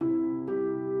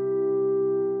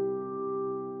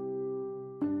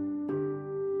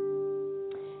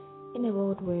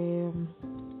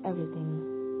everything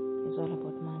is all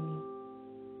about money.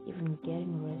 Even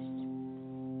getting rest,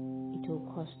 it will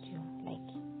cost you. Like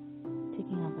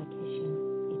taking a vacation,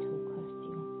 it will cost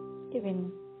you. Even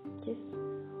just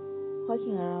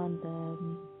walking around the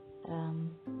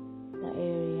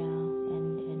area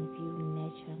and viewing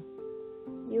nature,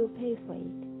 you will pay for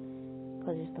it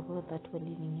because it's the world that we're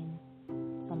living in.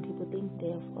 Some people think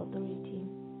they have authority,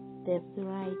 they have the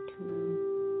right to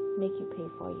make you pay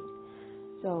for it.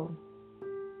 So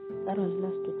that was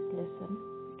last week's lesson.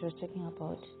 It was talking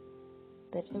about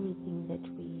that everything that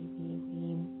we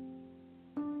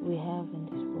have in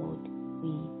this world,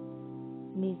 we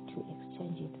need to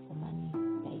exchange it for money.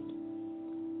 Like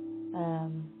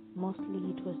mostly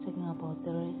it was talking about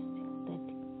the rest, that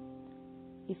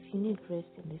if you need rest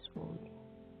in this world,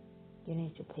 you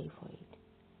need to pay for it.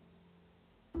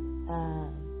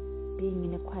 Being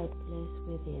in a quiet place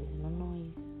where there's no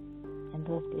noise, and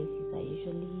those places are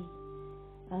usually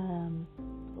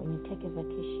when you take a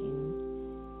vacation,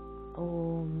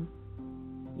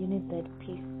 you need that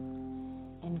peace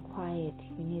and quiet.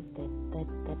 You need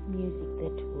that music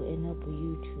that will enable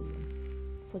you to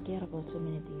forget about so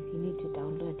many things. You need to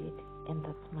download it, and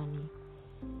that's money.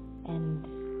 And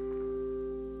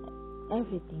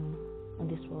everything in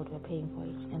this world, we're paying for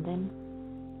it. And then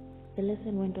the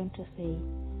lesson went on to say,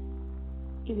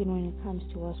 even when it comes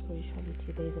to our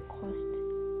spirituality, there is a cost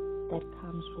that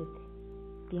comes with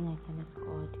being against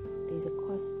God. There is a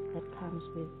cost that comes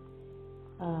with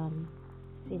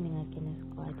sinning against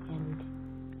God. And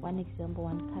one example,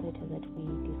 one character that we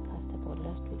discussed about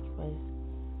last week was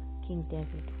King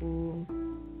David, who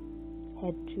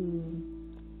had to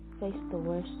face the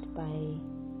worst by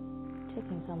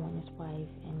taking someone's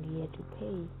wife, and he had to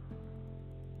pay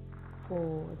for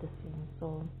the sin. So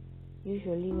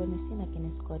usually when we sin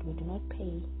against God, we do not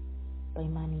pay by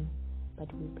money,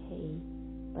 but we pay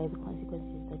by the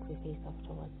consequences that we face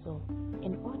afterwards. So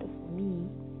in order for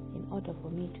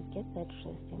me to get that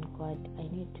rest in God, I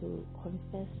need to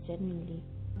confess genuinely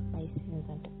my sins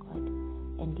unto God,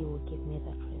 and He will give me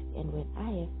that rest. And when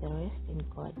I have the rest in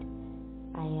God,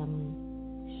 I am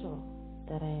sure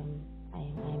that I am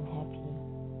happy.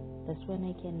 That's when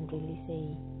I can really say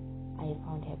I have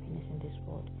found happiness in this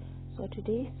world. So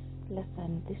today's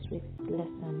lesson, this week's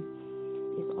lesson,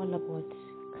 is all about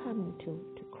coming to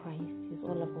Christ. It's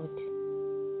all about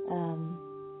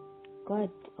God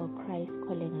or Christ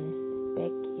calling us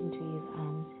back into His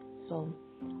arms. So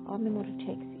our memory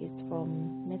text is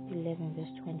from Matthew 11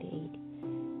 verse 28.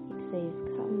 It says,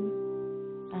 "Come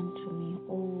unto me,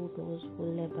 all those who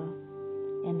labor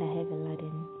and are heavy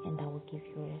laden, and I will give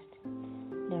you rest."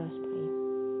 Let us pray.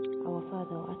 Our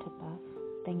Father, who art above,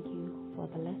 thank you for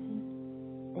the lesson.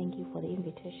 Thank you for the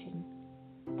invitation.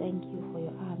 Thank you for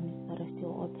your arms that are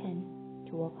still open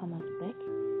to welcome us back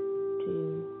to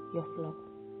your flock.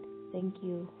 Thank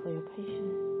you for your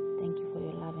patience. Thank you for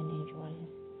your love and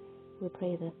endurance. We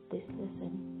pray that this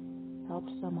lesson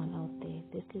helps someone out there.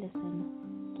 This lesson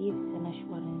gives an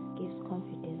assurance, gives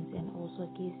confidence, and also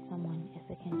gives someone a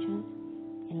second chance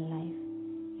in life.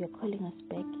 You're calling us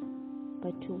back,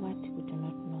 but to what we do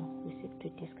not know. We seek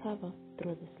to discover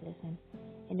through this lesson.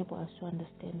 Enable us to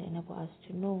understand, enable us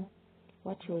to know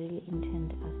what you really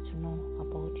intend us to know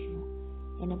about you.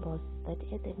 Enable us that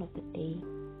at the end of the day,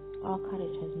 our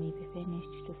characters may be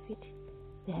finished to fit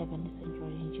the heavenly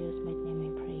sanctuary. In Jesus' mighty name I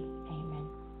pray. Amen.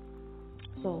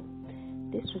 So,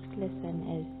 this week's lesson,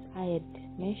 as I had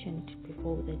mentioned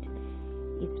before, that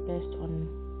it's based on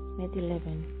Matthew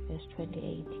 11 verse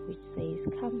 28, which says,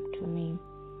 "Come to me."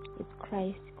 It's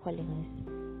Christ calling us.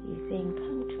 He's saying,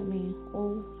 "Come to me,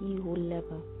 all ye who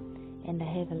labor and are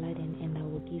heavy laden, and I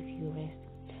will give you rest."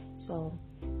 So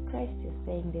Christ is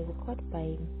saying, there's a quote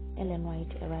by Ellen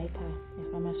White, a writer, a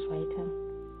famous writer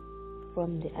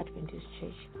from the Adventist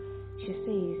Church. She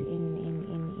says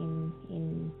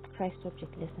in Christ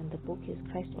Object Lesson, the book is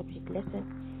Christ Object Lesson,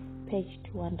 page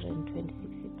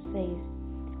 226. It says,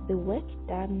 "The work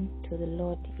done to the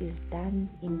Lord is done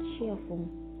in cheerful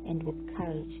and with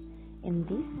courage, and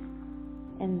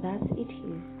thus it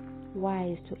is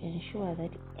wise to ensure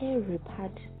that every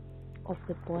part of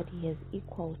the body has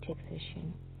equal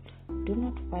taxation. Do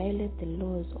not violate the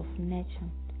laws of nature,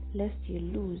 lest you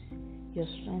lose your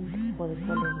strength for the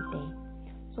following day."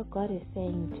 So God is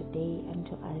saying today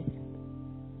unto us,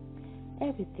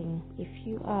 everything, if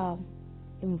you are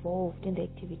involved in the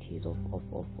activities of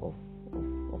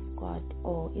God,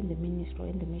 or in the ministry or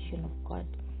in the mission of God,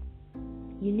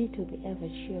 you need to be ever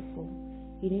cheerful.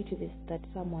 You need to be that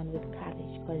someone with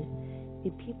courage, because the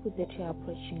people that you are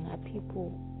approaching are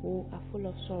people who are full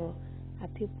of sorrow, are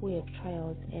people who have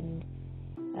trials. And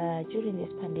during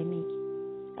this pandemic,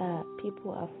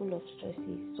 people are full of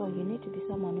stresses. So you need to be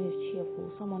someone who is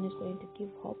cheerful, someone who is going to give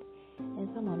hope, and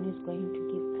someone who is going to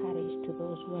give courage to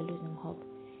those who are losing hope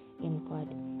in God.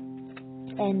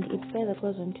 And it further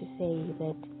goes on to say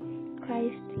that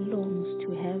Christ longs to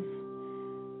have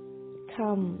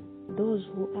come those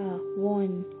who are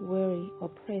worn, weary,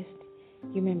 oppressed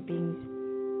human beings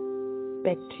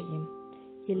back to Him.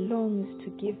 He longs to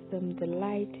give them the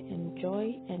light and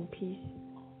joy and peace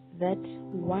that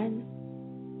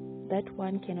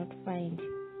one cannot find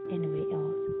anywhere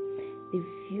else.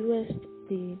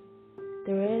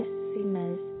 The rare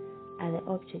sinners are the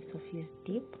objects of His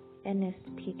deep, earnest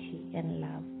pity and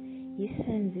love. He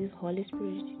sends His Holy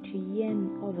Spirit to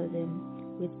yearn over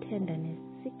them with tenderness,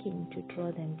 seeking to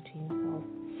draw them to Himself.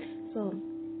 So,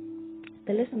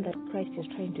 the lesson that Christ is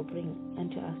trying to bring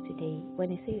unto us today, when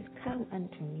He says, "Come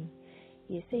unto me,"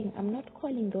 He is saying, I'm not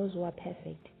calling those who are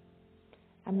perfect.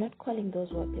 I'm not calling those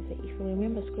who are perfect. If you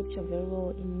remember Scripture very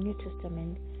well in the New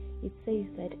Testament, it says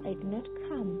that I did not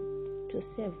come to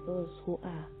save those who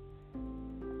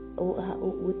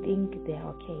think they are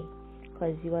okay.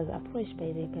 Because He was approached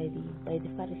by the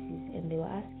Pharisees, and they were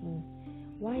asking,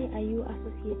 why are you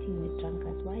associating with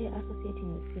drunkards? Why are you associating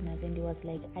with sinners? And He was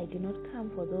like, I did not come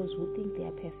for those who think they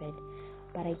are perfect,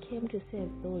 but I came to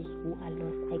save those who are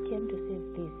lost. I came to save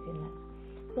these sinners.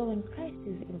 So when Christ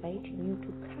is inviting you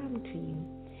to come to Him,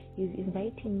 He is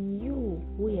inviting you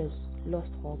who has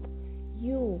lost hope,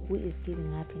 you who is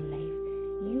giving up in life,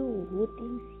 you who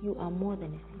thinks you are more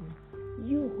than a sinner,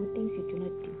 you who thinks you do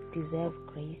not deserve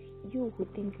grace, you who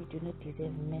thinks you do not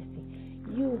deserve mercy,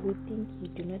 you who think you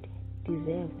do not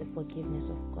deserve the forgiveness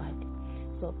of God.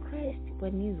 So Christ,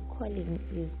 when He is calling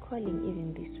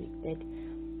even this week that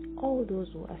all those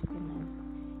who are sinners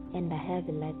and are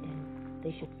heavy laden,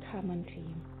 they should come unto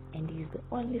Him, and He is the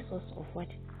only source of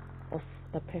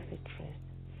the perfect rest.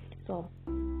 So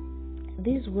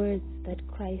these words that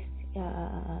Christ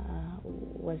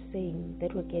was saying,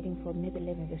 that we're getting from Matthew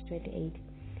 11 verse 28,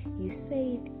 He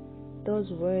said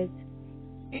those words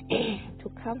to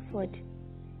comfort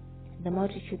the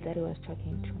multitude that He was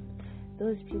talking to,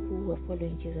 those people who were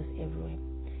following Jesus everywhere.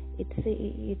 It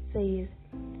says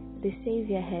the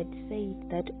Savior had said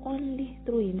that only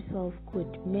through Himself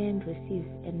could men receive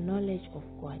a knowledge of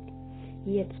God.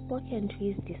 He had spoken to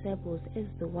His disciples as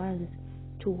the ones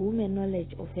to whom a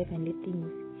knowledge of heavenly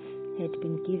things had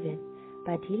been given,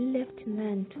 but He left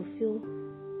none to feel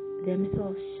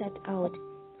themselves shut out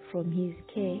from His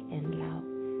care and love.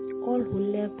 All who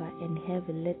labor and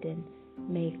heavy laden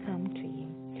may come to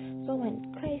Him. So when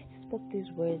Christ spoke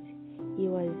these words, He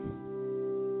was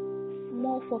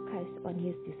more focused on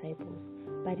His disciples,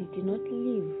 but He did not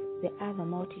leave the other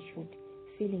multitude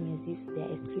feeling as if they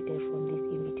are excluded from this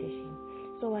invitation.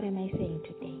 So what am I saying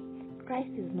today? Christ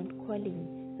is not calling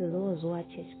those who are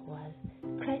churchgoers.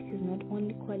 Christ is not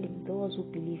only calling those who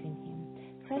believe in Him.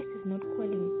 Christ is not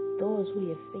calling those who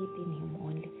have faith in Him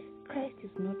only. Christ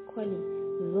is not calling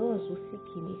those who seek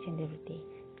Him each and every day.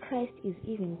 Christ is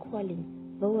even calling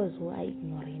those who are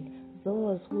ignorant,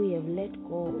 those who have let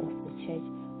go of the church,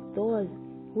 those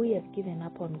who have given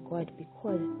up on God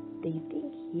because they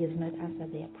think He has not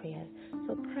answered their prayers.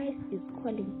 So Christ is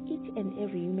calling each and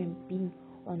every human being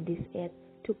on this earth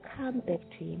to come back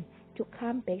to Him, to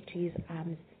come back to His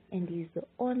arms, and He is the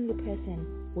only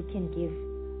person who can give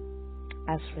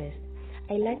us rest.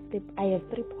 I have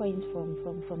 3 points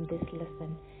from this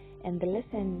lesson, and the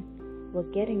lesson, we're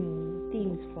getting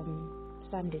themes from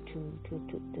Sunday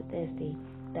to Thursday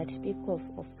that speak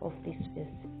of this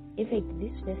verse. In fact,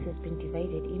 this verse has been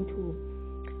divided into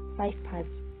 5 parts,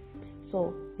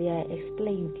 so they are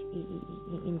explained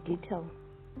in detail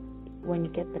when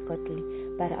you get the godly.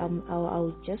 But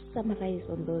I'll just summarize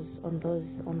on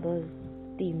those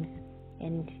themes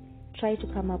and try to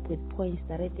come up with points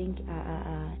that I think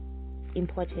are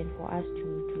important for us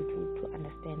to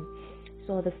understand.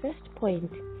 So the first point,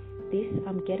 this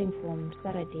I'm getting from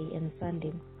Saturday and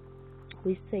Sunday,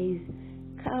 which says,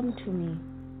 "Come to me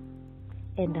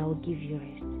and I will give you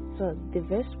rest." So the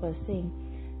verse was saying,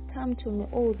 "Come to me,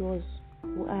 all those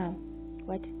who are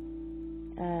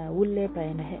who labor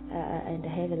and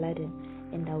heavy laden,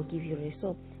 and I will give you rest."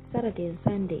 So Saturday and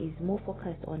Sunday is more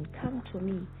focused on come to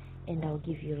me and I will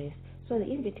give you rest. So the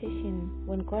invitation,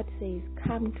 when God says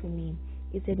come to me,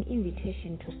 it's an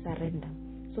invitation to surrender.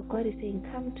 So God is saying,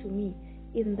 come to me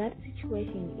in that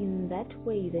situation, in that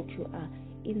way that you are,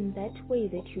 in that way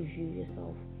that you view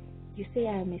yourself. You say,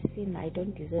 I am a sinner, I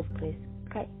don't deserve grace.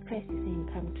 Christ is saying,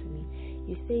 come to me.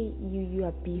 You say you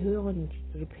are beyond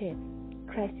repair.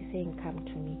 Christ is saying, come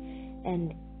to me.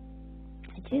 And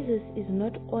Jesus is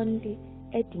not only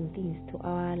adding things to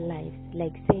our lives,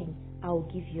 like saying, I'll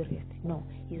give you rest. No,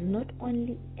 He's not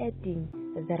only adding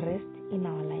the rest in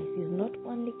our lives, He's not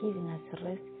only giving us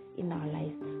rest in our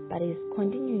lives, but He's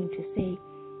continuing to say,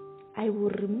 I will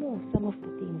remove some of the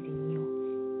things in you,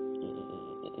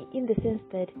 in the sense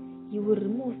that He will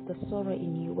remove the sorrow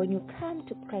in you. When you come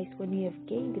to Christ, when you have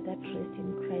gained that rest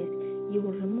in Christ, He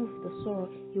will remove the sorrow,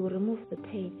 He will remove the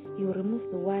pain, He will remove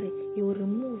the worry, He will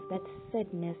remove that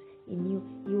sadness in you.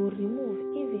 He will remove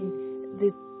even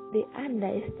the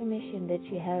underestimation that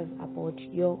you have about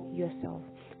yourself.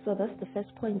 So that's the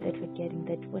first point that we're getting,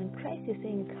 that when Christ is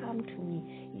saying, come to me,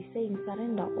 He's saying,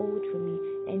 surrender all to me.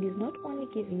 And He's not only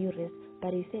giving you rest,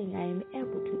 but He's saying, I am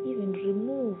able to even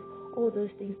remove all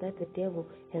those things that the devil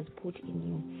has put in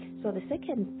you. So the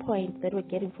second point that we're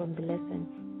getting from the lesson,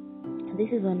 this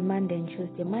is on Monday and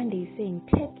Tuesday. Monday is saying,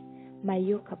 take my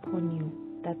yoke upon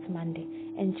you. That's Monday.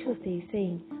 And Tuesday is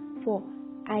saying, for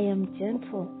I am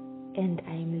gentle and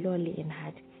I am lowly in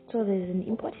heart. So there's an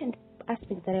important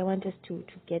aspect that I want us to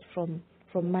get from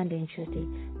Monday and Tuesday.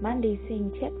 Monday is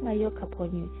saying, take my yoke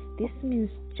upon you. This means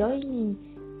joining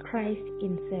Christ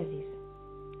in service.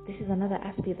 This is another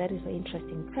aspect that is so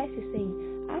interesting. Christ is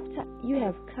saying, after you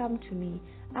have come to me,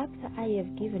 after I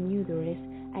have given you the rest,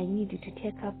 I need you to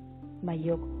take up my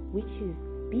yoke, which is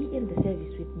be in the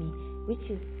service with me, which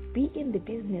is be in the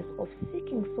business of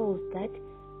seeking souls that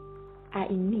are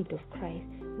in need of Christ,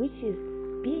 which is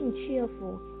being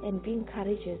cheerful and being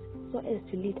courageous so as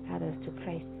to lead others to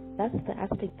Christ. That's the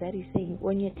aspect that is saying,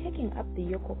 when you're taking up the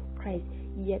yoke of Christ,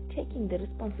 you're taking the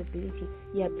responsibility,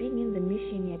 you're being in the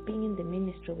mission, you're being in the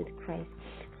ministry with Christ.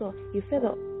 So he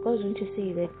further goes on to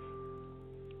say that,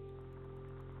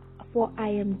 for I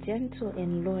am gentle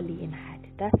and lowly in heart.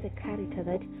 That's a character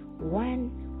that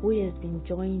one who has been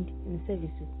joined in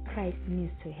service with Christ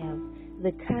needs to have.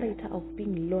 The character of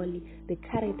being lowly, the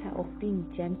character of being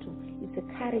gentle. It's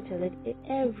a character that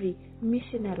every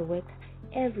missionary worker,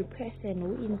 every person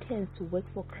who intends to work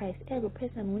for Christ, every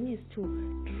person who needs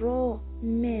to draw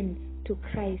men to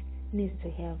Christ needs to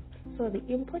have. So the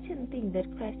important thing that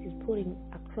Christ is putting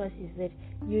across is that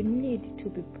you need to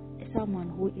be someone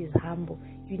who is humble.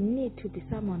 You need to be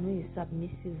someone who is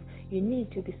submissive. You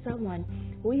need to be someone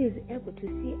who is able to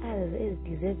see others as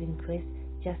deserving grace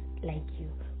just like you.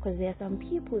 Because there are some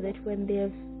people that when they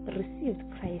have received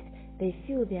Christ, they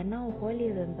feel they are now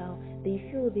holier than thou. They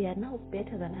feel they are now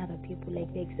better than other people.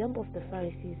 Like the example of the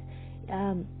Pharisees.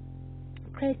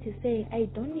 Christ is saying, I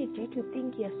don't need you to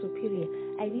think you are superior.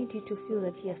 I need you to feel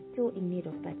that you are still in need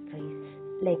of that grace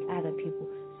like other people.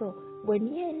 So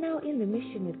when you are now in the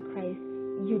mission with Christ,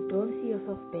 you don't see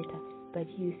yourself better, but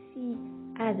you see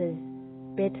others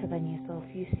better than yourself.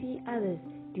 You see others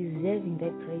deserving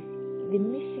that grace. The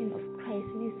mission of Christ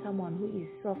needs someone who is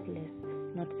selfless,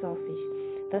 not selfish.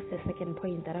 That's the second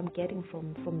point that I'm getting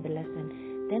from the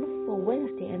lesson. Then for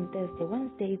Wednesday and Thursday,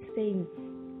 Wednesday it's saying,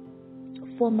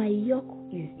 for my yoke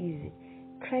is easy.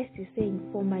 Christ is saying,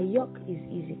 for my yoke is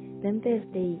easy. Then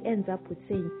Thursday he ends up with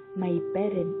saying, my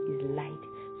burden is light.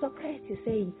 So Christ is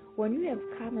saying, when you have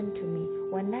come unto me,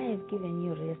 when I have given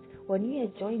you rest, when you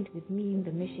have joined with me in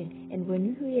the mission, and when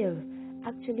you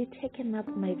have actually taken up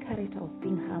my character of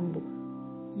being humble,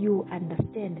 you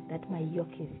understand that my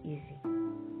yoke is easy.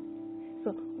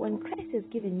 So when Christ has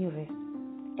given you rest,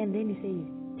 and then he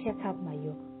says, take up my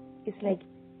yoke, it's like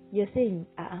you're saying,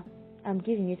 I'm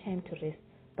giving you time to rest,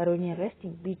 but when you're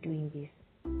resting, be doing this.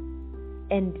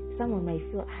 And someone might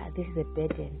feel, this is a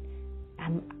burden.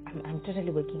 I'm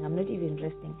totally working. I'm not even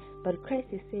resting. But Christ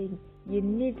is saying, you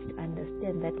need to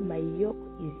understand that my yoke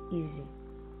is easy.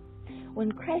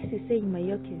 When Christ is saying my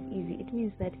yoke is easy, it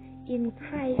means that in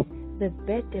Christ, the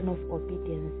burden of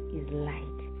obedience is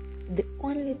light. The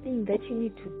only thing that you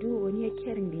need to do when you're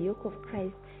carrying the yoke of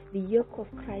Christ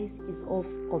is of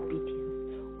obedience.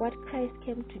 What Christ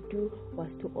came to do was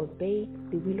to obey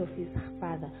the will of his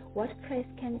Father. What Christ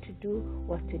came to do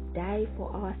was to die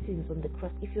for our sins on the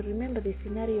cross. If you remember the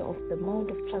scenario of the Mount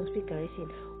of Transfiguration,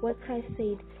 where Christ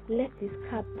said, let this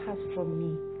cup pass from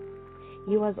me.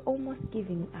 He was almost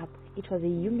giving up. It was a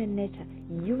human nature.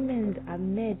 Humans are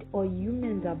made, or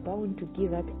humans are bound to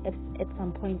give up at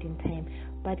some point in time.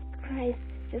 But Christ,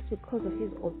 just because of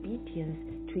his obedience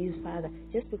to his Father,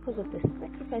 just because of the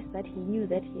sacrifice that he knew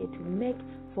that he had to make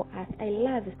for us. I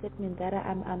love the statement that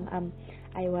I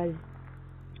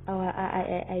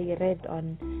read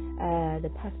on the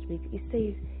past week. It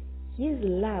says, his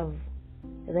love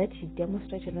that he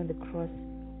demonstrated on the cross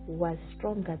was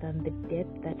stronger than the death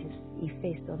that he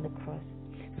faced on the cross.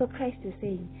 So Christ is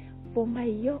saying, For my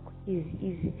yoke is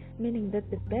easy, meaning that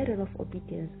the burden of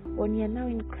obedience, when you are now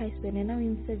in Christ, when you are now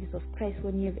in service of Christ,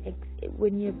 when you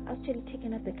have actually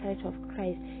taken up the character of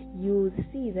Christ, you will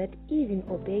see that even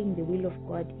obeying the will of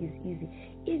God is easy.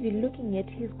 Even looking at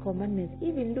His commandments,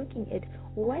 even looking at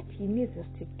what He needs us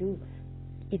to do,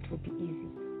 it will be easy.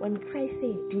 When Christ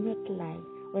says, do not lie,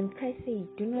 when Christ says,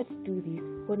 do not do this,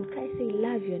 when Christ says,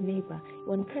 love your neighbor,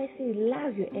 when Christ says,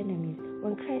 love your enemies,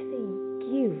 when Christ says,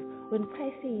 give, when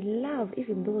Christ says, love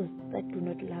even those that do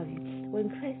not love you, when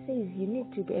Christ says you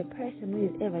need to be a person who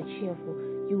is ever cheerful,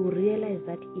 you will realize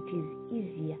that it is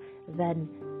easier than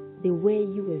the way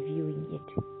you were viewing it.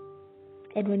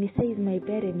 And when He says, my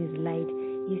burden is light,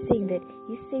 He's saying that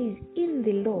He says in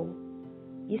the law,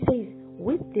 He says,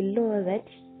 with the law that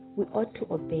we ought to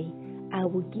obey, I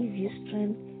will give you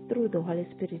strength through the Holy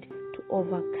Spirit to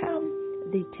overcome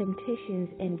the temptations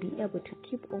and be able to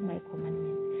keep all my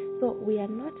commandments. So we are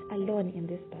not alone in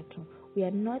this battle. We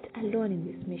are not alone in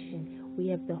this mission. We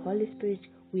have the Holy Spirit,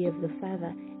 we have the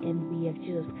Father, and we have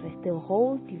Jesus Christ. The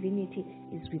whole divinity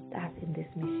is with us in this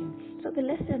mission. So the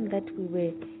lesson that we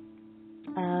were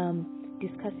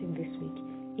discussing this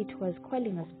week, it was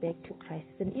calling us back to Christ.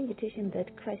 It's an invitation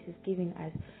that Christ is giving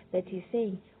us, that He's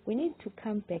saying, we need to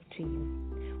come back to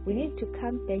You. We need to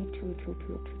come back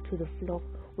to the flock.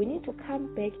 We need to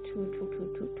come back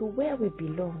to where we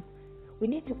belong. We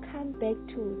need to come back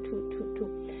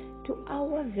to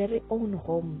our very own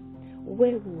home,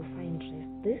 where we will find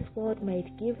rest. This world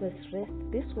might give us rest.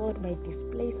 This world might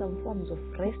display some forms of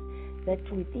rest that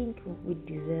we think we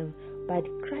deserve, but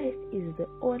Christ is the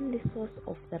only source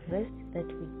of the rest that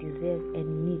we deserve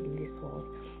and need in this world.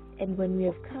 And when we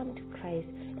have come to Christ,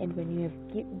 and when we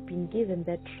have been given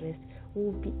that rest, we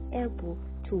will be able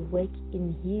to work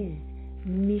in His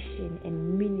mission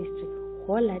and ministry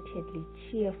wholeheartedly,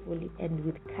 cheerfully, and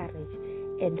with courage.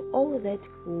 And all that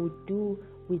we will do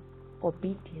with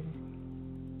obedience,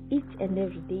 each and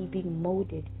every day being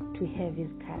molded to have His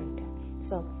character.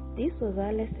 So this was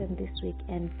our lesson this week,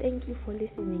 and thank you for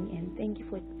listening, and thank you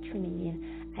for tuning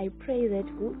in. I pray that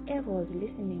whoever was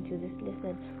listening to this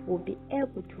lesson will be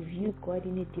able to view God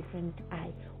in a different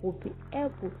eye, will be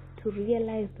able to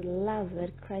realize the love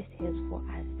that Christ has for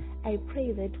us. I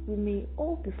pray that we may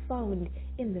all be found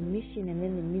in the mission and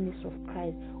in the ministry of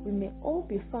Christ. We may all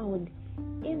be found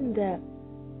in the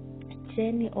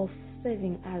journey of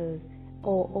serving others,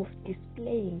 or of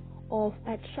displaying, of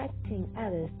attracting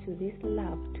others to this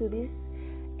love, to this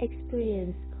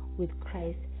experience with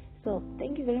Christ. So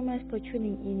thank you very much for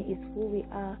tuning in. It's who we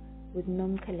are with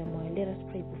Nom Kalamoy. Let us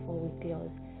pray before we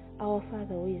close. Our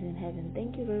Father who is in heaven,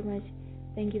 thank you very much.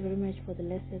 Thank you very much for the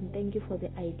lesson. Thank you for the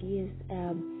ideas.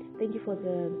 Thank you for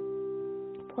the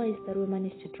points that we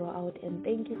managed to draw out, and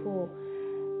thank you for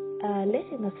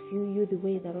letting us view You the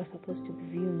way that we're supposed to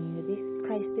be viewing You.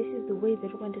 This is the way that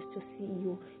we want us to see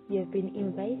You. You have been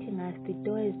inviting us. The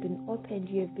door has been opened.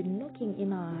 You have been knocking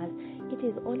in our hearts. It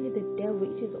is only the devil.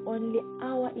 It is only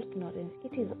our ignorance.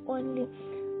 It is only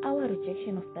our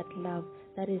rejection of that love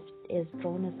that has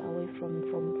drawn us away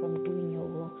from doing Your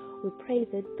will. We pray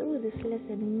that through this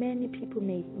lesson, many people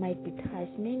might be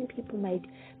touched. Many people might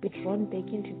be drawn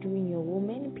back into doing Your will.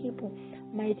 Many people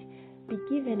might be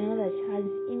given another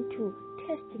chance into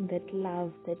testing that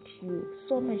love that You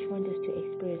so much want us to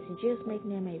experience. In Jesus' mighty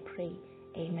name I pray.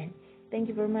 Amen. Thank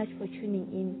you very much for tuning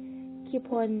in.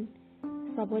 Keep on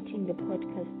supporting the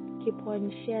podcast. Keep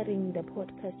on sharing the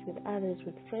podcast with others,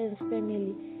 with friends,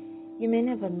 family. You may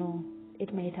never know.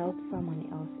 It might help someone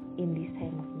else in this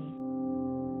time of need.